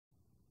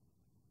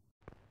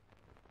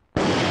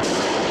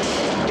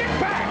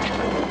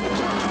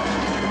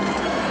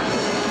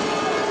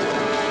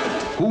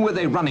Who are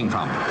they running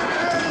from?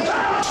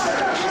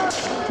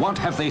 What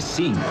have they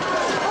seen?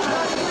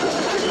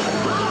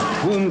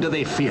 Whom do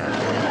they fear?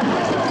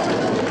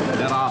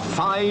 There are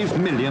 5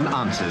 million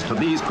answers to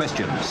these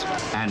questions,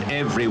 and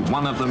every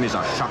one of them is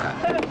a shocker.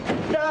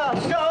 No,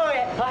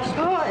 I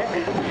saw it.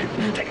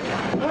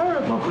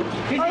 Horrible.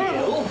 Is he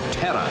ill?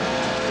 Terror,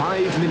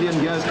 5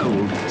 million years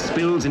old,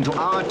 spills into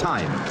our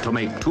time to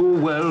make two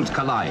worlds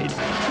collide.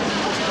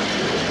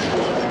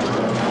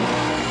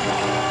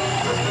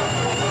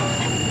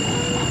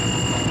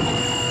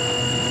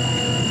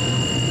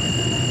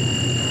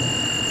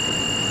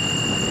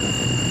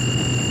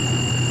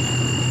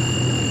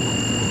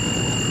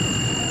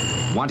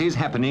 What is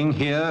happening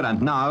here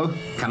and now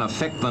can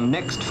affect the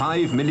next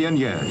 5 million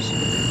years.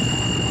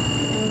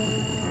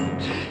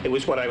 It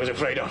was what I was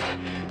afraid of.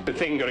 The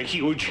thing got a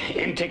huge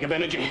intake of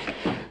energy.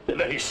 The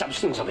very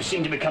substance of it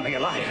seemed to be coming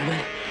alive.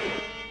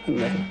 And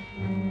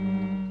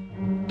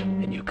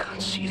then you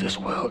can't see this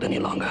world any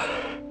longer.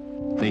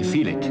 They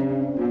feel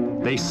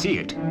it. They see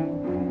it.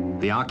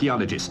 The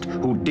archaeologist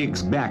who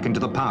digs back into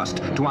the past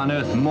to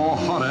unearth more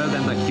horror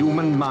than the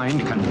human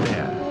mind can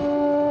bear.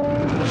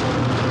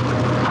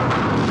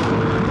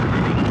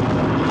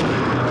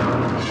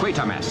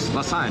 Quatermass,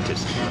 the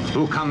scientist,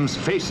 who comes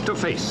face to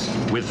face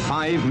with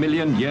 5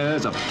 million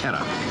years of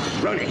terror.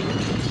 Ronnie,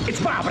 it's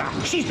Barbara.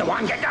 She's the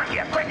one. Get down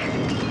here, quick.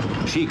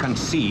 She can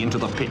see into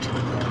the pit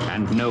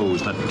and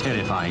knows the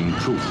terrifying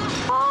truth.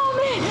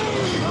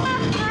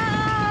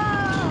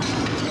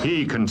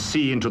 He can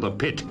see into the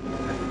pit,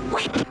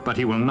 but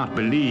he will not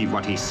believe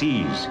what he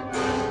sees.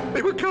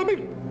 They were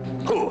coming.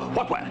 Who?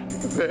 What were?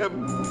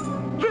 Them.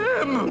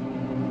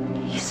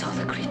 He saw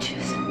the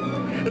creatures.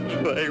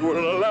 They were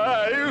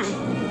alive.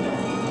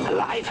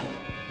 Alive?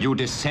 You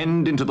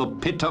descend into the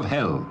pit of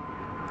hell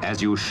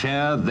as you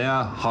share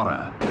their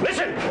horror.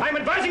 Listen, I'm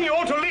advising you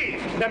all to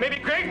leave. There may be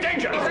grave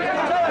danger.